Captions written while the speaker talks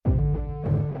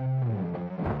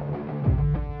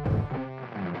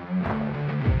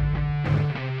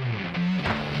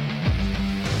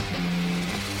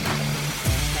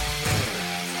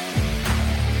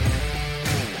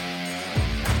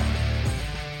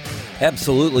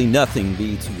Absolutely nothing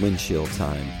beats windshield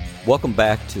time. Welcome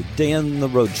back to Dan the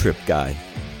Road Trip Guy,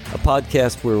 a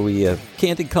podcast where we have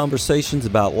candid conversations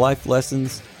about life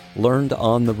lessons learned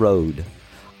on the road.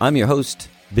 I'm your host,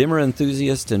 Bimmer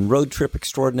enthusiast and road trip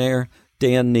extraordinaire,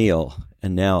 Dan Neal.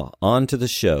 And now, on to the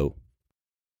show.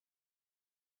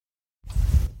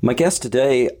 My guest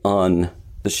today on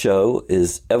the show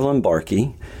is Evelyn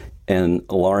Barkey and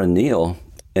Lauren Neal,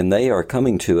 and they are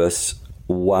coming to us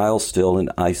while still in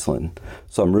Iceland.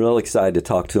 So I'm real excited to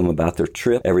talk to them about their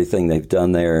trip, everything they've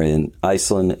done there in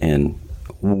Iceland, and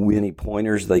any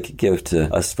pointers they could give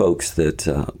to us folks that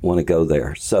want to go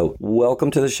there. So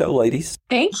welcome to the show, ladies.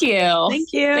 Thank you.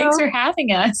 Thank you. Thanks for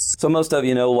having us. So most of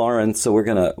you know Lauren, so we're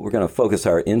gonna focus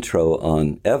our intro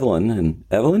on Evelyn. And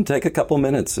Evelyn, take a couple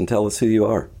minutes and tell us who you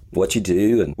are, what you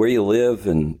do, and where you live,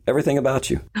 and everything about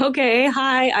you. Okay.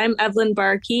 Hi, I'm Evelyn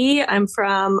Barkey. I'm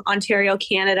from Ontario,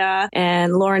 Canada.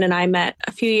 And Lauren and I met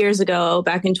a few years ago,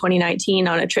 back in 2019,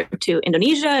 on a trip to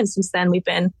Indonesia. And since then, we've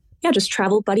been just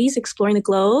travel buddies exploring the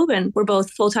globe. And we're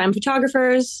both full-time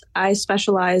photographers. I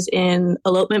specialize in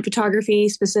elopement photography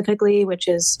specifically, which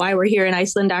is why we're here in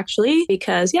Iceland, actually,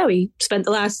 because, we spent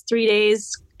the last 3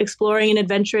 days exploring and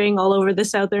adventuring all over the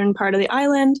southern part of the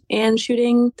island and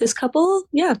shooting this couple,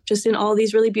 just in all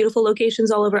these really beautiful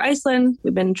locations all over Iceland.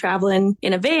 We've been traveling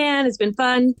in a van. It's been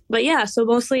fun. But so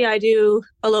mostly I do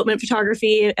elopement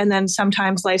photography and then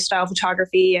sometimes lifestyle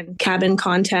photography and cabin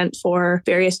content for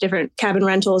various different cabin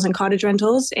rentals and cottage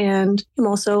rentals. And I'm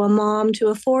also a mom to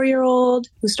a 4-year-old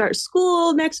who starts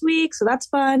school next week. So that's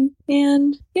fun.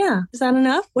 And is that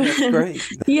enough? That's great.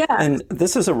 Yeah. And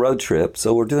this is a road trip.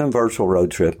 So we're doing a virtual road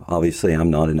trip. Obviously, I'm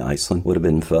not in Iceland. Would have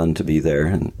been fun to be there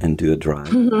and do a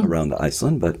drive around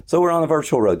Iceland. But so we're on a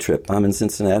virtual road trip. I'm in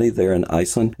Cincinnati. They're in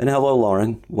Iceland. And hello,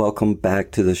 Lauren. Welcome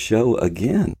back to the show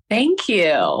again. Thank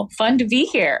you. Fun to be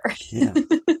here. Yeah.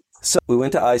 So we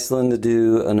went to Iceland to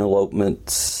do an elopement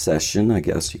session. I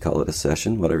guess you call it a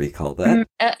session, whatever you call that.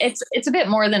 It's a bit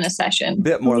more than a session. A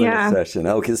bit more than a session.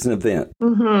 Oh, it's an event.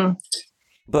 Mm-hmm.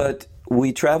 But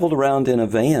we traveled around in a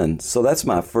van. So that's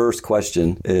my first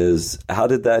question is, how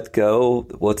did that go?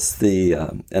 What's the,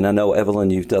 and I know, Evelyn,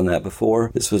 you've done that before.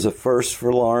 This was a first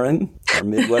for Lauren, our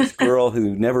Midwest girl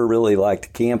who never really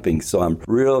liked camping. So I'm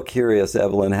real curious,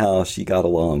 Evelyn, how she got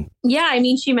along. Yeah, I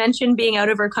mean, she mentioned being out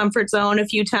of her comfort zone a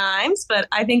few times, but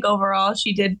I think overall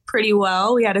she did pretty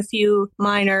well. We had a few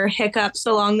minor hiccups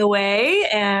along the way,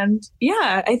 and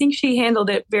I think she handled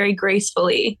it very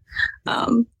gracefully.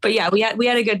 But we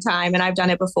had a good time, and I've done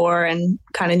it before and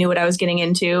kind of knew what I was getting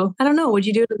into. I don't know. Would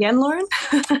you do it again, Lauren?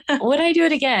 Would I do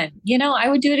it again? I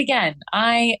would do it again.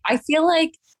 I feel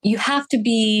like you have to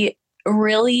be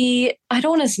really, I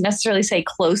don't want to necessarily say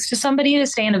close to somebody to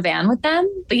stay in a van with them,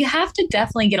 but you have to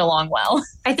definitely get along well.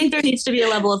 I think there needs to be a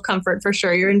level of comfort for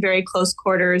sure. You're in very close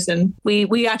quarters. And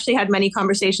we actually had many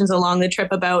conversations along the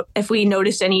trip about if we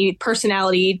noticed any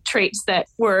personality traits that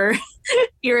were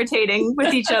irritating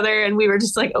with each other. And we were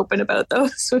just open about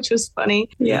those, which was funny.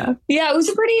 Yeah. Yeah. It was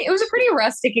a pretty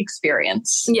rustic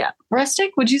experience. Yeah.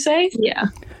 Rustic, would you say? Yeah.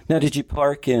 Now, did you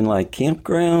park in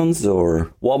campgrounds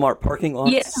or Walmart parking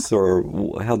lots? Yeah.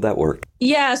 Or how'd that work?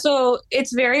 Yeah. So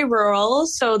it's very rural.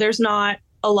 So there's not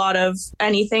a lot of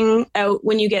anything out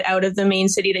when you get out of the main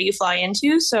city that you fly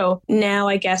into. So now,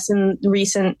 I guess in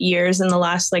recent years, in the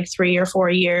last 3 or 4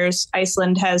 years,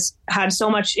 Iceland has had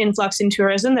so much influx in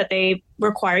tourism that they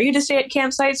require you to stay at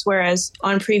campsites. Whereas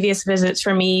on previous visits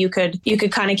for me, you could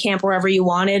kind of camp wherever you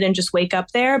wanted and just wake up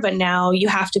there. But now you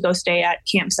have to go stay at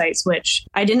campsites, which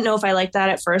I didn't know if I liked that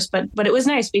at first, but it was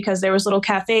nice because there was little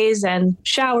cafes and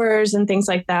showers and things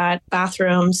like that,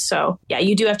 bathrooms. So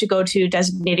you do have to go to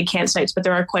designated campsites, but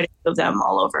there are quite a few of them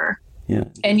all over. Yeah.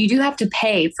 And you do have to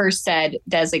pay for said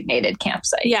designated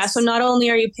campsite. Yeah. So not only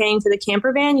are you paying for the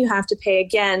camper van, you have to pay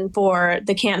again for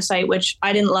the campsite, which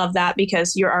I didn't love that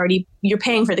because you're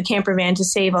paying for the camper van to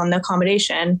save on the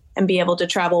accommodation and be able to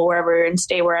travel wherever and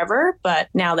stay wherever. But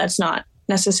now that's not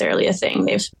necessarily a thing.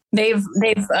 They've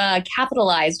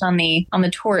capitalized on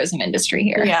the tourism industry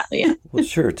here. Yeah. Well,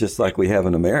 sure. Just like we have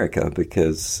in America,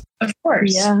 because of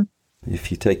course. Yeah.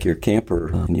 If you take your camper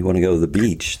and you want to go to the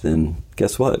beach, then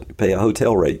guess what? You pay a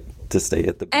hotel rate to stay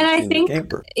at the beach. And I think,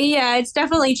 camper. It's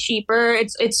definitely cheaper.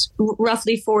 It's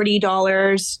roughly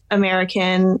 $40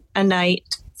 American a night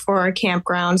for a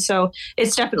campground. So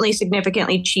it's definitely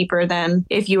significantly cheaper than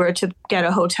if you were to get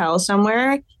a hotel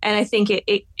somewhere. And I think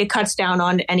it cuts down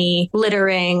on any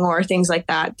littering or things like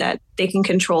that they can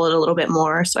control it a little bit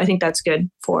more. So I think that's good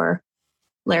for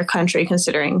their country,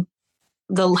 considering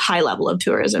the high level of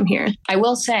tourism here. I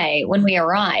will say, when we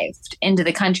arrived into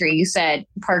the country, you said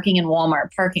parking in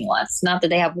Walmart parking lots. Not that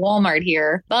they have Walmart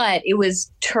here, but it was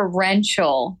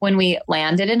torrential when we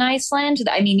landed in Iceland.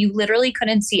 I mean, you literally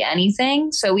couldn't see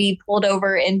anything. So we pulled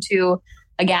over into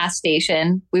a gas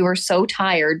station. We were so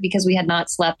tired because we had not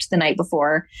slept the night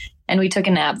before. And we took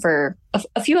a nap for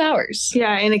a few hours.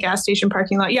 Yeah, in a gas station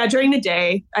parking lot. Yeah, during the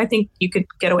day, I think you could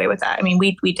get away with that. I mean,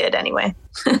 we did anyway.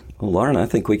 Well, Lauren, I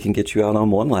think we can get you out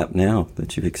on one lap now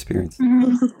that you've experienced.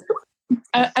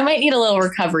 I might need a little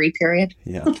recovery period.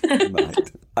 Yeah, you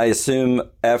might. I assume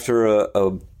after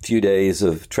a few days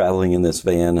of traveling in this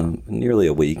van, nearly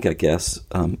a week, I guess,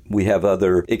 we have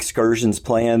other excursions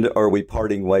planned. Or are we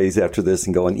parting ways after this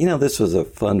and going, this was a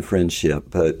fun friendship,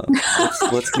 but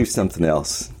let's do something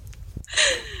else?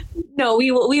 No,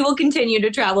 we will continue to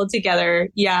travel together.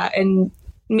 Yeah. And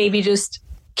maybe just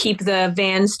keep the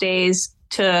van stays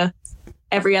to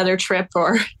every other trip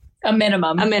or a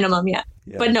minimum. Yeah.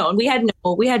 But no, we had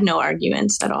no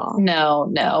arguments at all.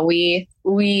 No. We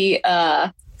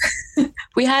had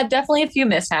definitely a few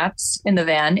mishaps in the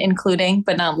van, including,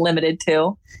 but not limited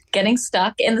to, getting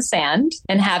stuck in the sand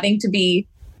and having to be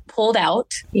pulled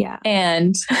out. Yeah.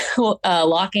 And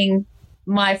locking,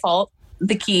 my fault,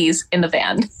 the keys in the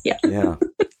van. Yeah. Yeah.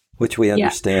 Which we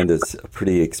understand is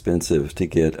pretty expensive to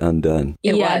get undone.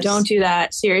 Don't do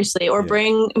that. Seriously. Or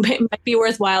it might be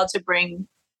worthwhile to bring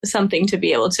something to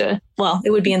be able to, it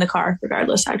would be in the car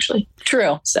regardless, actually.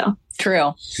 True. So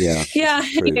true. Yeah. Yeah.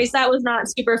 Anyways, that was not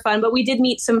super fun, but we did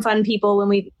meet some fun people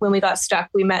when we got stuck.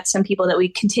 We met some people that we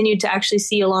continued to actually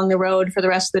see along the road for the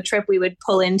rest of the trip. We would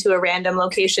pull into a random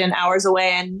location hours away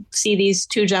and see these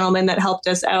two gentlemen that helped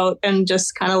us out and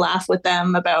just kind of laugh with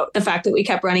them about the fact that we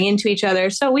kept running into each other.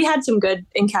 So we had some good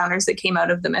encounters that came out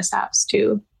of the mishaps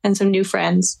too, and some new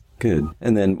friends. Good.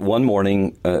 And then one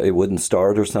morning, it wouldn't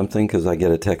start or something because I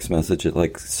get a text message at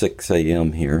like 6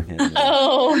 a.m. here. And,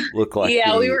 looked like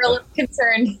we were a little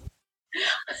concerned.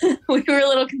 We were a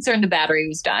little concerned the battery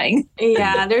was dying.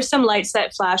 Yeah, there's some lights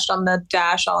that flashed on the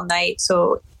dash all night,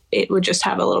 so it would just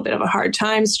have a little bit of a hard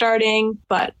time starting,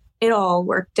 but it all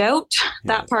worked out.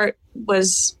 Yeah. That part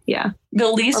was,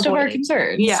 the least of our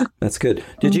concerns. Yeah. That's good.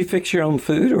 Did you fix your own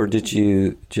food or did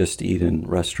you just eat in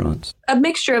restaurants? A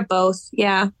mixture of both,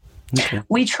 yeah. Okay.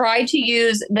 We tried to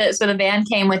use the van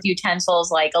came with utensils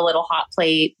like a little hot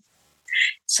plate,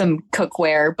 some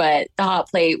cookware, but the hot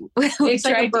plate it's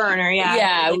like a burner,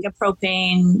 like a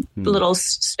propane little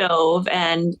stove,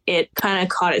 and it kind of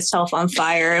caught itself on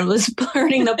fire and was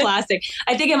burning the plastic.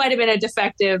 I think it might have been a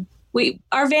defective.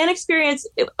 Our van experience,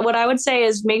 what I would say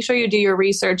is make sure you do your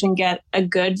research and get a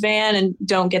good van and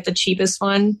don't get the cheapest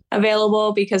one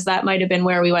available, because that might have been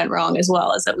where we went wrong as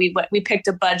well, is that we picked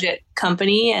a budget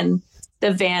company and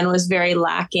the van was very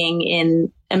lacking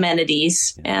in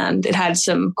amenities and it had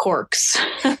some quirks.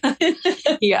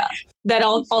 Yeah. That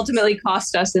ultimately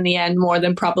cost us in the end more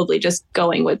than probably just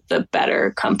going with the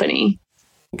better company.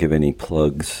 Give any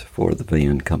plugs for the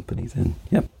van company then?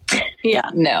 Yep. Yeah.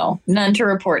 No, none to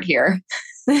report here.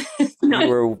 You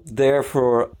were there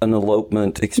for an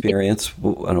elopement experience.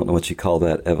 I don't know what you call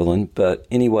that, Evelyn. But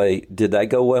anyway, did that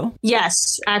go well?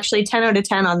 Yes, actually 10 out of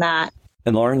 10 on that.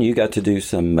 And Lauren, you got to do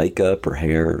some makeup or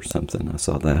hair or something. I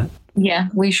saw that. Yeah,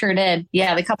 we sure did.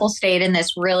 Yeah, the couple stayed in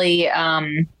this really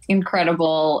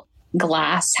incredible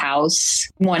glass house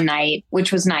one night,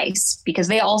 which was nice because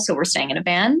they also were staying in a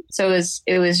van. So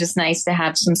it was just nice to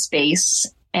have some space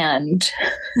and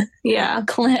a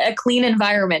clean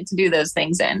environment to do those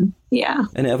things in. Yeah.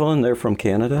 And Evelyn, they're from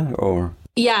Canada or?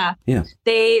 Yeah. Yeah.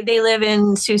 They live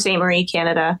in Sault Ste. Marie,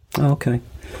 Canada. Oh, okay.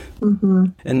 Mm-hmm.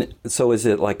 And so is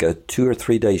it like a 2 or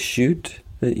 3 day shoot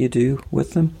that you do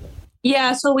with them?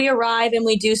 Yeah, so we arrive and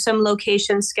we do some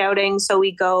location scouting. So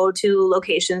we go to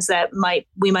locations that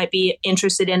we might be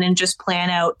interested in and just plan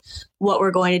out what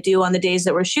we're going to do on the days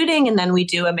that we're shooting. And then we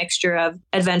do a mixture of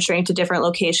adventuring to different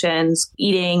locations,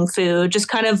 eating food, just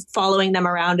kind of following them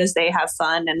around as they have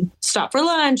fun and stop for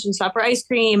lunch and stop for ice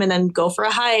cream and then go for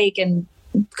a hike and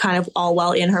kind of all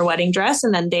while in her wedding dress.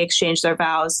 And then they exchange their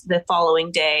vows the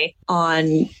following day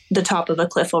on the top of a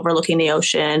cliff overlooking the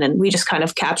ocean. And we just kind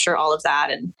of capture all of that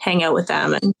and hang out with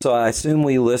them. And so I assume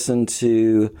we listened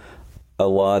to a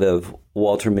lot of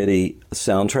Walter Mitty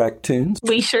soundtrack tunes.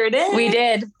 We sure did. We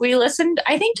did. We listened,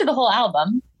 I think, to the whole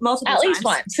album. Multiple At times. least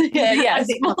once. Yes,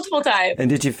 multiple times. And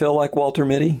did you feel like Walter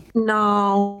Mitty?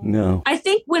 No. I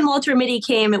think when Walter Mitty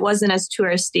came, it wasn't as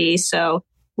touristy. So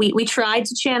we tried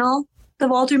to channel the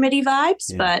Walter Mitty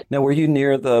vibes, but... Now, were you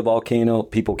near the volcano?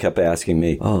 People kept asking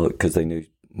me, because they knew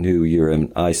knew you're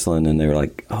in Iceland and they're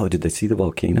like, oh, did they see the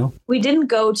volcano? We didn't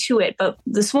go to it, but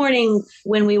this morning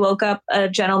when we woke up, a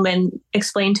gentleman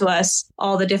explained to us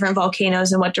all the different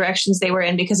volcanoes and what directions they were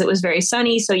in because it was very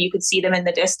sunny, so you could see them in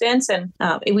the distance. And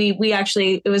we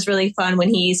actually, it was really fun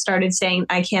when he started saying,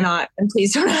 I cannot, and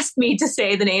please don't ask me to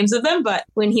say the names of them, but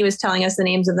when he was telling us the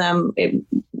names of them,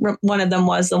 one of them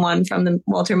was the one from the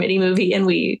Walter Mitty movie, and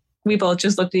we both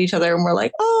just looked at each other and were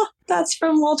like, oh, that's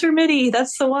from Walter Mitty.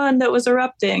 That's the one that was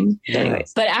erupting. Yeah.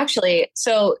 Anyways. But actually,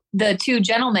 so the two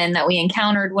gentlemen that we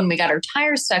encountered when we got our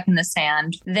tires stuck in the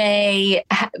sand, they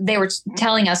were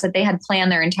telling us that they had planned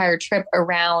their entire trip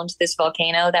around this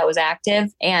volcano that was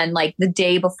active. And like the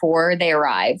day before they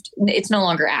arrived, it's no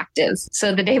longer active.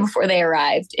 So the day before they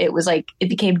arrived, it was like, it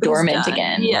became dormant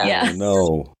again. Yeah. Oh,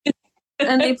 no.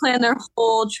 And they planned their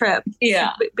whole trip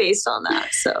based on that.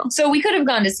 So we could have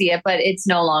gone to see it, but it's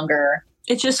no longer.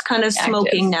 It's just kind of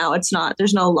smoking now. It's not,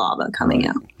 there's no lava coming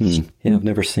out. Yeah, I've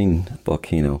never seen a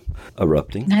volcano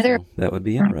erupting. Neither. So that would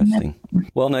be interesting.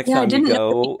 Well, next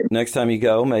time you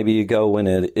go, maybe you go when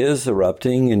it is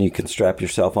erupting and you can strap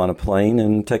yourself on a plane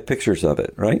and take pictures of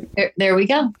it, right? There we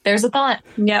go. There's a thought.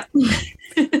 Yep.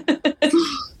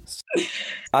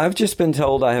 I've just been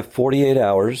told I have 48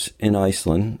 hours in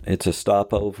Iceland. It's a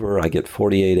stopover. I get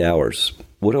 48 hours.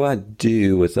 What do I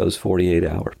do with those 48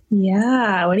 hours?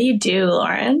 Yeah. What do you do,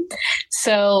 Lauren?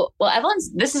 So, well,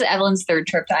 this is Evelyn's third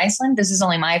trip to Iceland. This is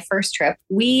only my first trip.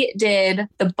 We did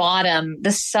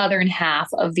the southern half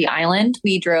of the island.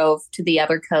 We drove to the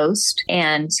other coast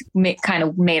and kind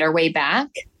of made our way back,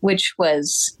 which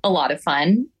was a lot of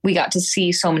fun. We got to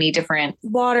see so many different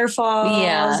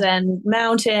waterfalls and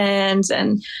mountains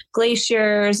and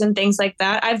glaciers and things like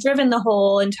that. I've driven the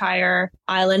whole entire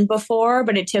island before,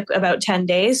 but it took about 10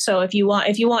 days. So if you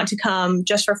want to come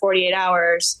just for 48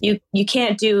 hours, you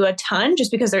can't do a ton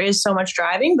just because there is so much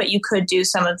driving, but you could do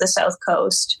some of the south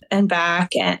coast and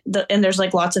back. And there's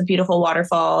like lots of beautiful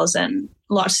waterfalls and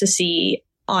lots to see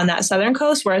on that southern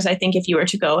coast. Whereas I think if you were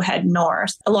to go head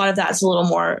north, a lot of that's a little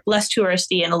more less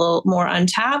touristy and a little more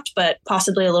untapped, but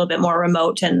possibly a little bit more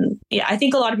remote. And yeah, I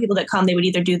think a lot of people that come, they would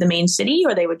either do the main city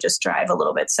or they would just drive a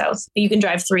little bit south. You can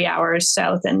drive 3 hours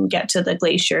south and get to the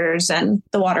glaciers and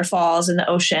the waterfalls and the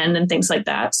ocean and things like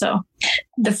that. So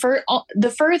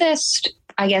the furthest,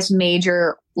 I guess,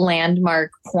 major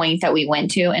landmark point that we went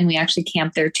to, and we actually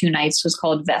camped there 2 nights, was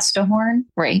called Vestahorn,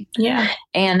 right? Yeah.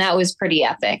 And that was pretty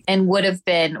epic and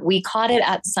we caught it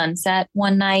at sunset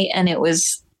one night, and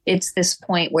it's this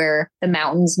point where the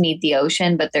mountains meet the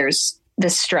ocean, but there's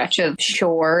this stretch of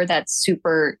shore that's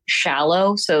super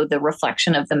shallow. So the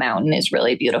reflection of the mountain is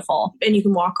really beautiful. And you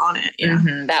can walk on it. Yeah.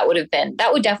 Mm-hmm. That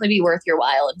would definitely be worth your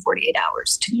while in 48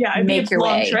 hours to make your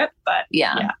long way. Trip, but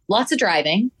yeah, lots of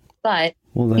driving, but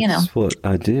well, that's what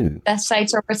I do. Best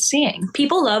sites are worth seeing.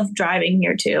 People love driving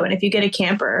here too. And if you get a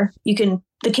camper, the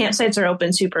campsites are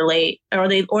open super late, or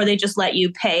they just let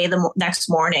you pay the next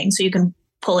morning. So you can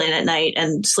pull in at night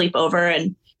and sleep over,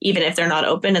 and even if they're not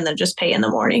open, and then just pay in the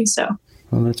morning. So,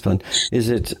 well, that's fun. Is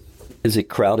it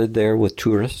crowded there with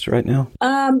tourists right now?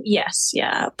 Yes.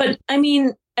 Yeah. But I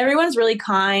mean, everyone's really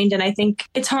kind. And I think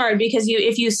it's hard because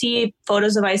if you see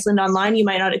photos of Iceland online, you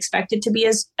might not expect it to be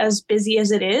as busy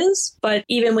as it is. But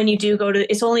even when you do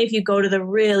it's only if you go to the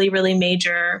really, really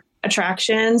major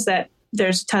attractions that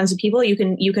there's tons of people. You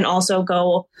can also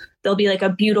go, there'll be like a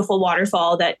beautiful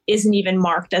waterfall that isn't even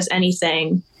marked as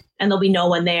anything, and there'll be no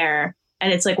one there.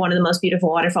 And it's like one of the most beautiful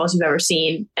waterfalls you've ever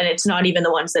seen. And it's not even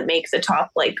the ones that make the top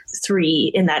like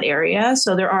 3 in that area.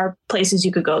 So there are places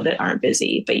you could go that aren't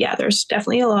busy. But yeah, there's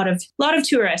definitely a lot of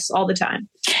tourists all the time.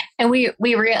 And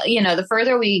the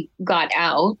further we got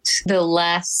out, the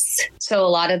less. So a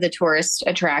lot of the tourist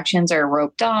attractions are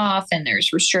roped off, and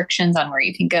there's restrictions on where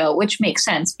you can go, which makes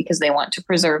sense because they want to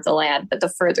preserve the land. But the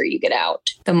further you get out,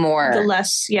 the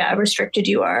less restricted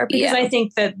you are. Because I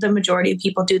think that the majority of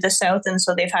people do the south, and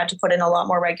so they've had to put in a lot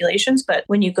more regulations. But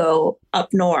when you go up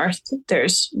north,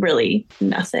 there's really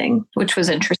nothing, which was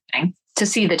interesting to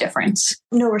see the difference.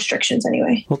 No restrictions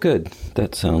anyway. Well, good.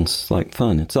 That sounds like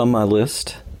fun. It's on my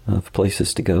list of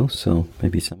places to go, so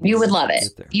maybe some. You would love it.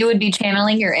 You would be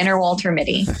channeling your inner Walter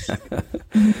Mitty.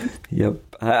 Yep.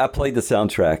 I played the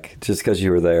soundtrack just because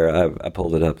you were there. I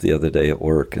pulled it up the other day at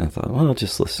work, and I thought, well, I'll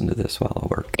just listen to this while I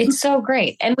work. It's so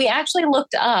great. And we actually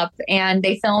looked up, and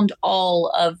they filmed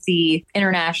all of the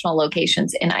international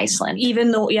locations in Iceland.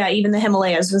 Even the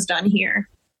Himalayas was done here.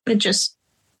 It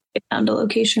found a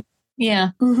location. Yeah.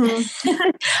 Mm-hmm.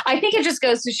 I think it just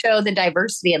goes to show the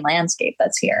diversity and landscape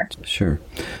that's here. Sure.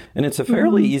 And it's a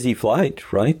fairly easy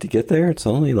flight, right, to get there? It's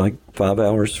only like 5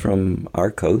 hours from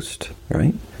our coast,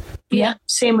 right? Yeah.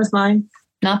 Same with mine.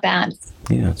 Not bad.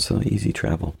 Yeah, so easy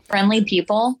travel. Friendly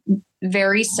people,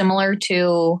 very similar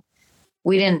to,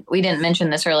 we didn't mention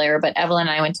this earlier, but Evelyn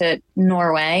and I went to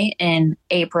Norway in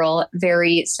April.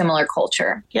 Very similar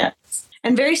culture. Yeah.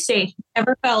 And very safe.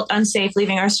 Never felt unsafe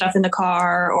leaving our stuff in the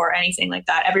car or anything like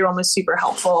that. Everyone was super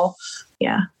helpful.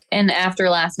 Yeah. And after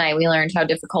last night, we learned how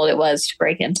difficult it was to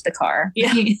break into the car.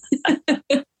 Yeah.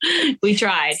 We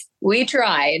tried.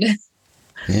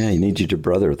 Yeah, you need your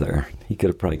brother there. He could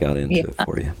have probably got into it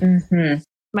for you. Mm-hmm.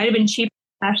 Might have been cheap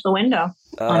to smash the window.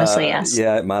 Honestly, yes.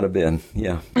 Yeah, it might have been.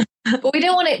 Yeah. But we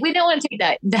don't want to take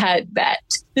that bet.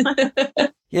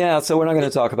 Yeah, so we're not going to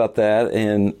talk about that.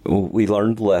 And we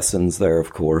learned lessons there,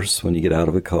 of course. When you get out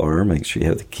of a car, make sure you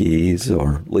have the keys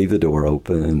or leave the door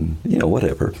open,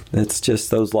 whatever. It's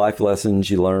just those life lessons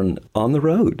you learn on the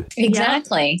road.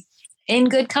 Exactly. In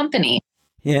good company.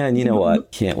 Yeah, and you know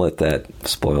what? Can't let that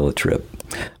spoil a trip.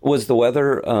 Was the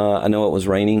weather, I know it was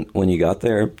raining when you got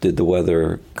there. Did the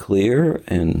weather clear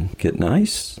and get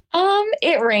nice?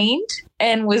 It rained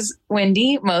and was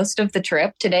windy most of the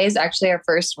trip. Today is actually our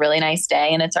first really nice day,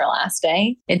 and it's our last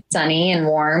day. It's sunny and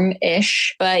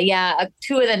warm-ish. But yeah,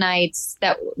 2 of the nights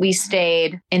that we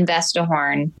stayed in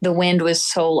Vestahorn, the wind was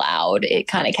so loud, it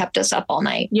kind of kept us up all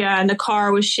night. Yeah, and the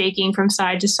car was shaking from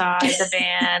side to side, the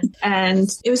van.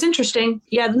 And it was interesting.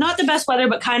 Yeah, not the best weather,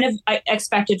 but kind of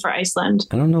expected for Iceland.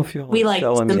 I don't know if you're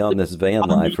selling me on this van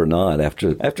life or not.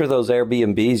 After those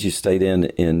Airbnbs you stayed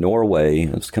in Norway,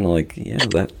 it's kind of like,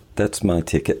 yeah, that's my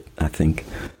ticket, I think.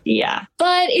 Yeah.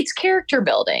 But it's character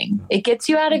building. It gets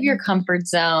you out of your comfort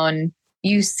zone.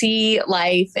 You see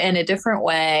life in a different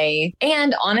way.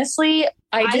 And honestly,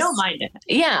 I don't mind it.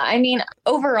 Yeah. I mean,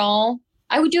 overall,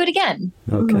 I would do it again.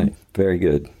 Okay. Very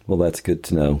good. Well, that's good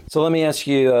to know. So let me ask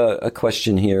you a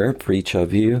question here for each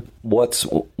of you. What's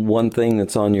one thing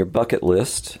that's on your bucket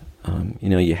list?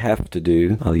 You have to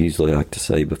do, I usually like to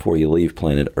say, before you leave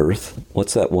planet Earth.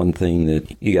 What's that one thing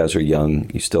that you guys are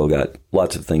young, you still got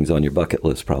lots of things on your bucket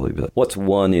list probably, but what's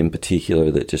one in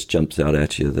particular that just jumps out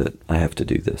at you that I have to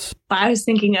do this? I'm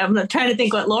trying to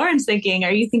think what Lauren's thinking.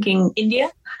 Are you thinking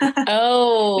India?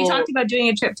 Oh. We talked about doing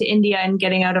a trip to India and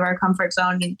getting out of our comfort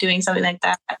zone and doing something like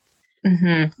that.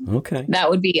 Mm-hmm. Okay. That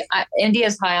would be,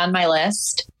 India's high on my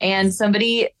list. And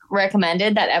somebody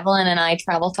recommended that Evelyn and I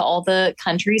travel to all the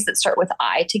countries that start with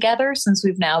I together, since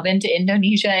we've now been to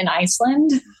Indonesia and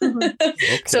Iceland. Okay.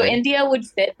 So India would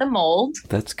fit the mold.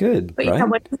 That's good. But right? yeah,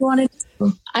 what do you want to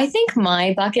do? I think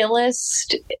my bucket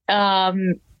list,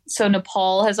 so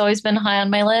Nepal has always been high on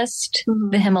my list,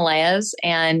 the Himalayas,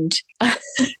 and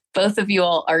both of you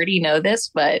all already know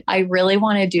this, but I really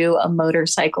want to do a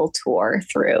motorcycle tour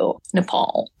through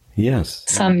Nepal. Yes.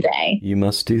 Someday. You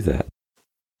must do that.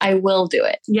 I will do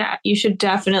it. Yeah, you should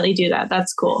definitely do that.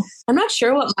 That's cool. I'm not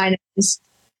sure what mine is,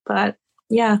 but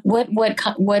yeah.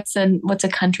 What's a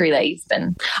country that you've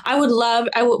been?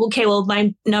 Okay, well,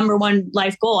 my number one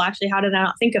life goal, actually, how did I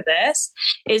not think of this,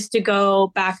 is to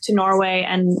go back to Norway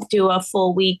and do a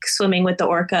full week swimming with the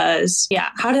orcas. Yeah.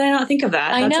 How did I not think of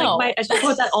that? I know. I talk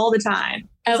about that all the time.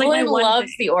 Evelyn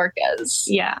loves the orcas.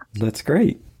 Yeah. That's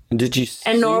great. Did you see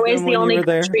And Norway's them the when only you were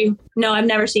there? country. No, I've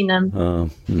never seen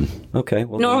them. Okay.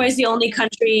 Well, Norway's the only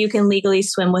country you can legally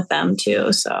swim with them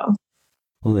too. So.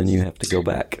 Well, then you have to go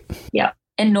back. Yeah.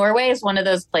 And Norway is one of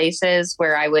those places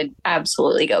where I would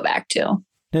absolutely go back to.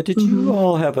 Now, did you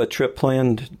all have a trip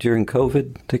planned during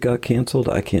COVID that got canceled?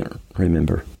 I can't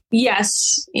remember.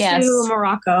 Yes. Yes. To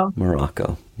Morocco.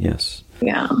 Morocco. Yes.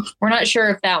 Yeah. We're not sure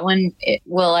if that one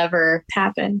will ever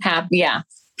Happen. Yeah.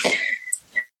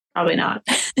 Probably not.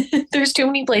 There's too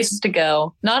many places to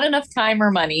go. Not enough time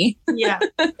or money. Yeah.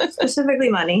 Specifically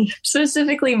money.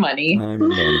 Specifically money.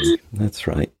 Money. That's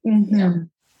right. Mm-hmm.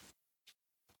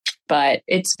 But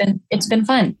it's been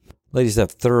fun. Ladies,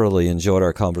 I've thoroughly enjoyed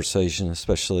our conversation,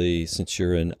 especially since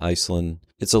you're in Iceland.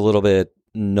 It's a little bit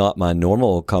not my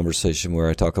normal conversation where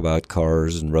I talk about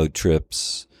cars and road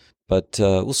trips, but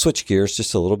we'll switch gears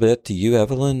just a little bit to you,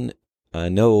 Evelyn. I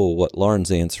know what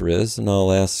Lauren's answer is, and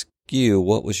I'll ask you,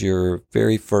 what was your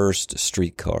very first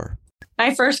street car?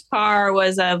 My first car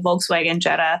was a Volkswagen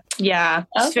Jetta. Yeah.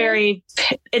 Okay.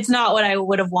 It's not what I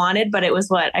would have wanted, but it was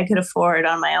what I could afford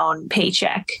on my own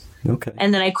paycheck. Okay.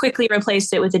 And then I quickly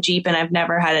replaced it with a Jeep, and I've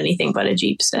never had anything but a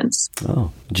Jeep since.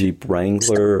 Oh, Jeep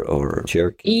Wrangler or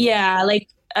Cherokee? Yeah, I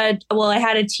had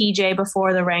a TJ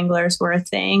before the Wranglers were a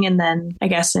thing, and then I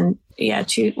guess they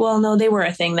were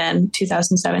a thing then,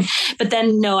 2007. But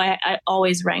then I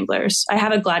always Wranglers. I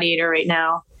have a Gladiator right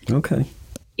now. Okay.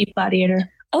 Jeep Gladiator.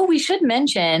 Oh, we should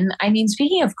mention,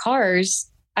 speaking of cars,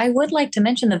 I would like to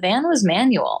mention the van was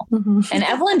manual, and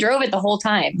Evelyn drove it the whole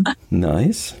time.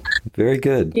 Nice. Very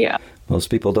good. Yeah. Most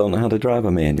people don't know how to drive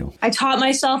a manual. I taught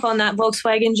myself on that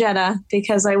Volkswagen Jetta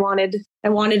because I wanted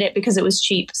it because it was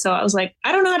cheap. So I was like,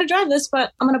 I don't know how to drive this,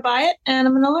 but I'm going to buy it and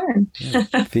I'm going to learn.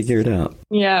 Yeah, figure it out.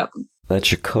 Yeah. That's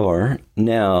your car.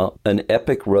 Now, an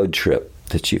epic road trip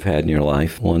that you've had in your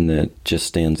life, one that just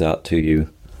stands out to you.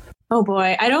 Oh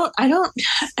boy.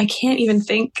 I can't even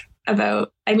think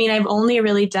about, I've only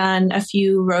really done a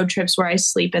few road trips where I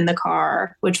sleep in the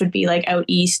car, which would be like out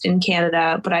east in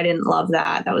Canada, but I didn't love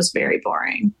that. That was very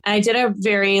boring. I did a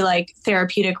very like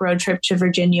therapeutic road trip to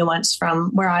Virginia once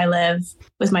from where I live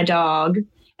with my dog.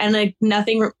 And like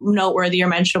nothing noteworthy or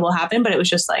mentionable happened, but it was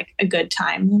just like a good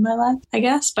time in my life, I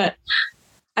guess. But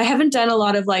I haven't done a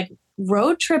lot of like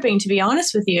road tripping, to be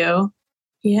honest with you.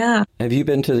 Yeah. Have you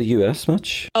been to the U.S.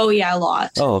 much? Oh, yeah, a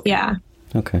lot. Oh, okay. Yeah.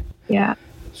 Okay. Yeah.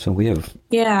 So we have...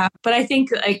 Yeah. But I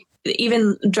think like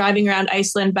even driving around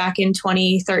Iceland back in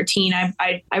 2013,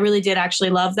 I really did actually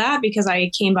love that because I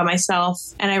came by myself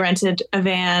and I rented a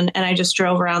van and I just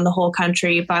drove around the whole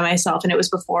country by myself. And it was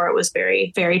before it was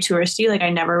very, very touristy. Like I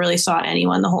never really saw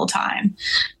anyone the whole time.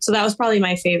 So that was probably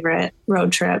my favorite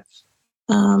road trip.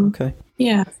 Okay.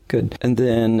 Yeah. Good. And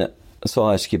then, so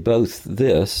I'll ask you both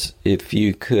this. If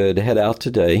you could head out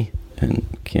today and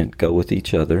can't go with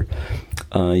each other,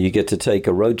 you get to take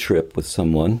a road trip with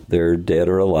someone. They're dead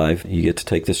or alive. You get to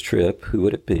take this trip. Who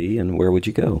would it be and where would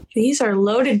you go? These are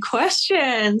loaded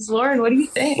questions. Lauren, what do you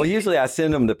think? Well, usually I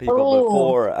send them to people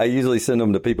before. I usually send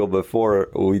them to people before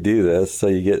we do this, so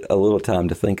you get a little time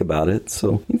to think about it.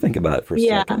 So you think about it for a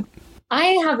second. I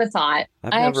have a thought.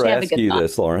 I've never asked you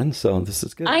this, Lauren, so this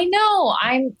is good. I know.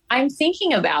 I'm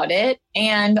thinking about it,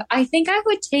 and I think I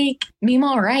would take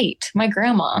Meemaw Wright, my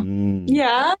grandma.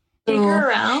 Yeah. Take her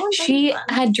around. She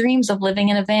had dreams of living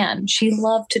in a van. She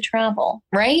loved to travel,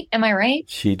 right? Am I right?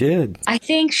 She did. I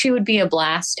think she would be a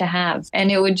blast to have,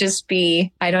 and it would just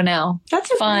be, I don't know,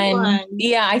 that's a fun. Good one.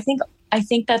 Yeah, I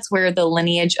think that's where the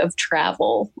lineage of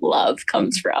travel love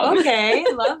comes from. Okay,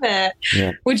 love it.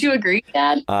 Yeah. Would you agree,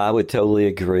 Dad? I would totally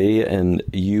agree. And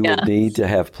you would need to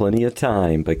have plenty of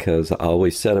time because I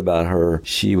always said about her,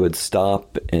 she would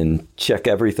stop and check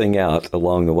everything out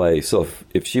along the way. So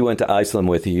if she went to Iceland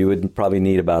with you, you would probably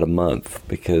need about a month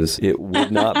because it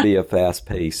would not be a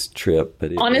fast-paced trip.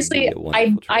 But honestly,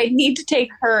 I'd need to take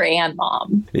her and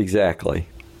Mom. Exactly.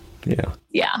 Yeah.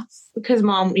 Yeah. Because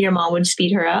your mom would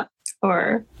speed her up.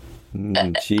 Or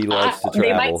she likes to travel.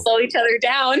 They might slow each other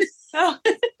down.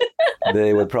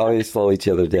 They would probably slow each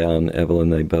other down, Evelyn.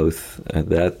 They both.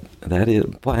 That is.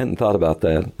 Well, I hadn't thought about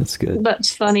that. That's good.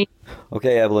 That's funny.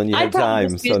 Okay, Evelyn, you have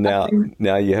time. So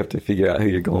now you have to figure out who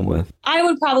you're going with. I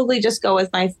would probably just go with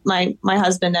my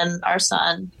husband and our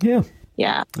son. Yeah.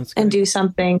 Yeah. And do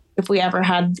something. If we ever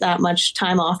had that much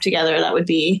time off together, that would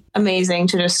be amazing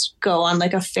to just go on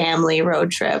like a family road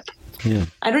trip. Yeah.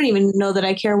 I don't even know that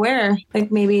I care where.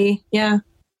 Like maybe, yeah.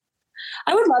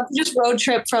 I would love to just road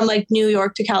trip from like New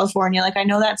York to California. Like I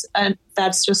know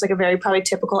that's just like a very probably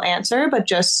typical answer, but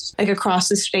just like across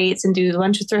the states and do a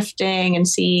bunch of thrifting and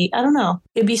see. I don't know.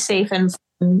 It'd be safe and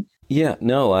fun. Yeah,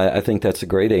 no, I think that's a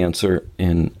great answer,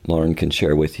 and Lauren can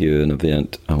share with you an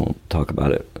event. I won't talk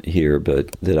about it here,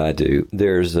 but that I do.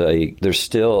 There's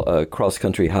still a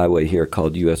cross-country highway here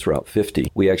called U.S. Route 50.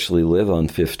 We actually live on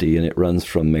 50, and it runs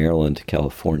from Maryland to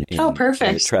California. Oh, perfect.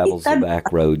 And it travels the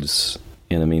back roads.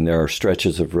 And I mean, there are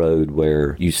stretches of road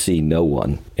where you see no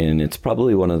one. And it's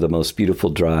probably one of the most beautiful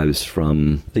drives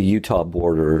from the Utah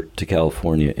border to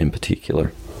California in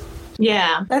particular.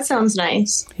 Yeah, that sounds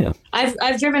nice. Yeah,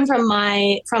 I've driven from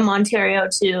Ontario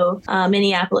to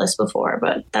Minneapolis before,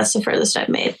 but that's the furthest I've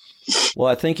made.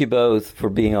 Well, I thank you both for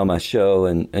being on my show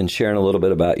and sharing a little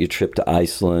bit about your trip to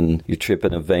Iceland, your trip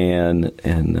in a van,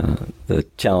 and the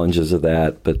challenges of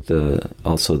that, but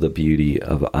also the beauty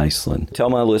of Iceland. Tell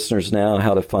my listeners now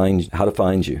how to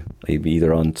find you, maybe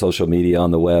either on social media,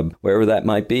 on the web, wherever that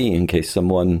might be, in case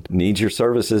someone needs your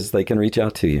services, they can reach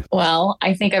out to you. Well,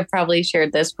 I think I've probably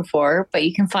shared this before, but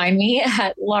you can find me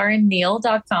at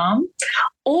laurenneal.com.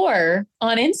 Or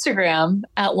on Instagram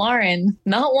at Lauren,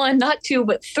 not 1, not 2,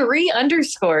 but 3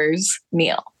 underscores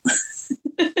Neal.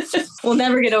 We'll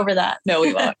never get over that. No,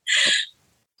 we won't.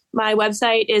 My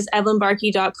website is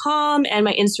evelynbarkey.com and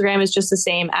my Instagram is just the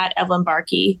same at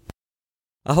evelynbarkey.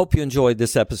 I hope you enjoyed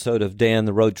this episode of Dan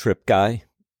the Road Trip Guy,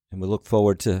 and we look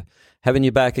forward to having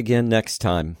you back again next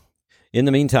time. In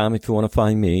the meantime, if you want to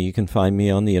find me, you can find me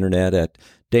on the internet at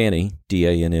Danny,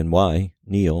 D-A-N-N-Y,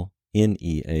 Neal,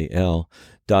 Neal.com.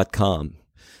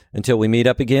 Until we meet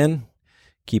up again,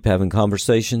 keep having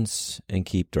conversations and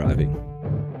keep driving.